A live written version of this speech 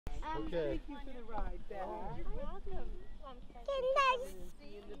Okay. Thank you for the ride back.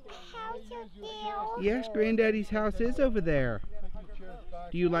 Yes, Granddaddy's house is over there.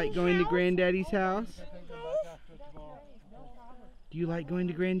 Do you like going to Granddaddy's house? Do you like going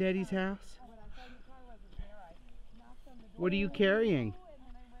to Granddaddy's house? What are you carrying?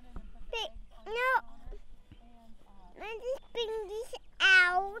 No. I just bring this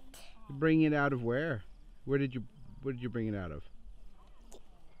out. Bring it out of where? Where did you bring it out of?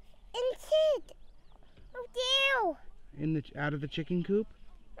 Inside. Oh, dear. Out of the chicken coop?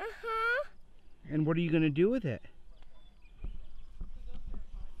 Uh-huh. And what are you going to do with it?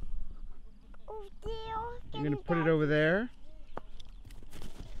 Oh, dear. You're going to put it over there?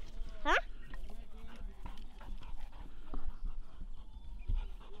 Huh?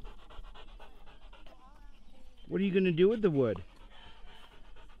 What are you going to do with the wood?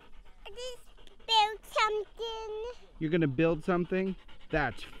 I just built something. You're going to build something?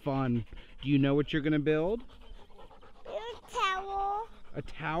 That's fun. Do you know what you're going to build? A tower. A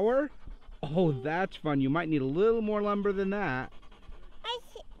tower? Oh, that's fun. You might need a little more lumber than that. I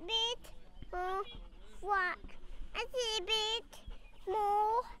see a bit more rock. I see a bit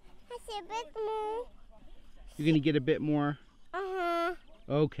more. I see a bit more. You're going to get a bit more? Uh-huh.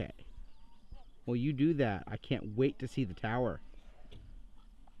 Okay. Well, you do that. I can't wait to see the tower.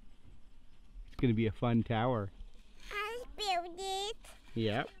 It's going to be a fun tower. I built it.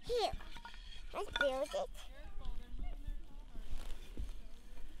 Yep. Here. I built it.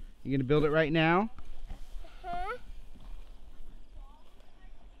 You going to build it right now? Uh-huh.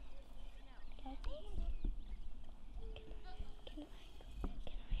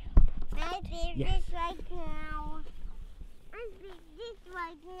 I build Yes. it right now. I build it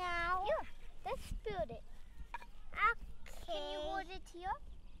right now. Yeah, let's build it. Okay. Can you hold it here?